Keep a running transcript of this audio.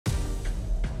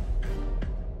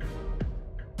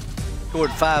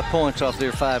Scored 5 points off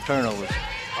their 5 turnovers.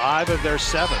 5 of their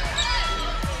 7.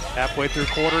 Halfway through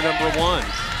quarter number 1.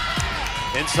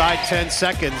 Inside 10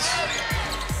 seconds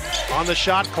on the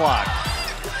shot clock.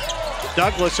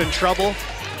 Douglas in trouble.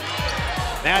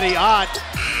 Maddie Ott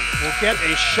will get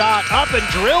a shot up and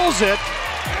drills it.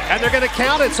 And they're going to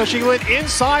count it, so she went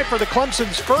inside for the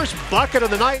Clemson's first bucket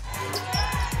of the night.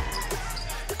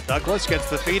 Douglas gets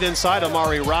the feed inside.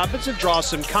 Amari Robinson draws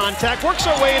some contact, works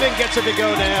her way in and gets it to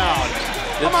go down.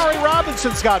 Amari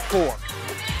Robinson's got 4.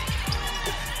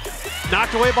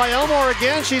 Knocked away by Elmore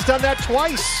again. She's done that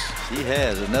twice. She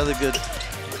has another good.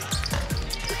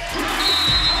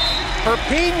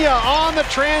 Perpigna on the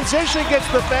transition gets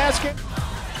the basket.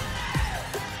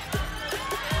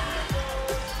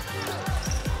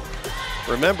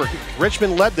 Remember,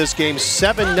 Richmond led this game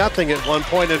 7-0 at one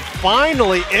point, and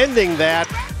finally ending that.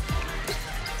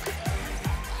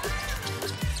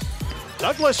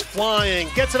 Douglas flying,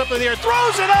 gets it up in the air,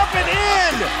 throws it up and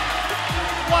in!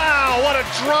 Wow, what a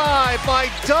drive by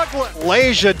Douglas.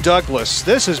 Lasia Douglas,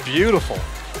 this is beautiful.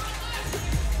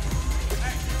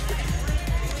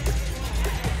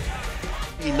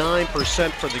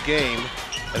 %9 for the game.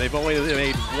 And they've only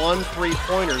made 1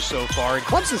 3-pointer so far. And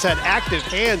Clemson's had active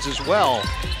hands as well,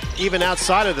 even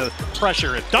outside of the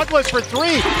pressure. And Douglas for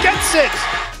 3, gets it!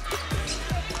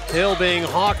 Hill being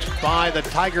hawked by the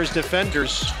Tigers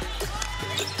defenders.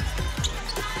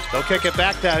 They'll kick it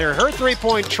back to her. Her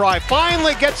 3-point try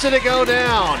finally gets it to go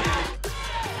down.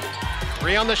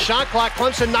 3 on the shot clock.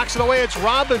 Clemson knocks it away. It's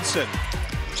Robinson.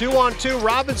 2-on-2.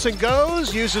 Robinson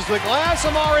goes, uses the glass.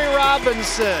 Amari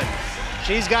Robinson.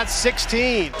 She's got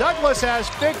 16. Douglas has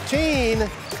 15.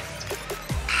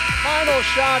 Final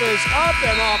shot is up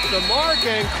and off the mark,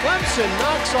 and Clemson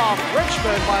knocks off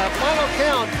Richmond by a final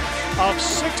count of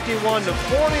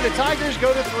 61-40. The Tigers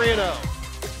go to 3-0.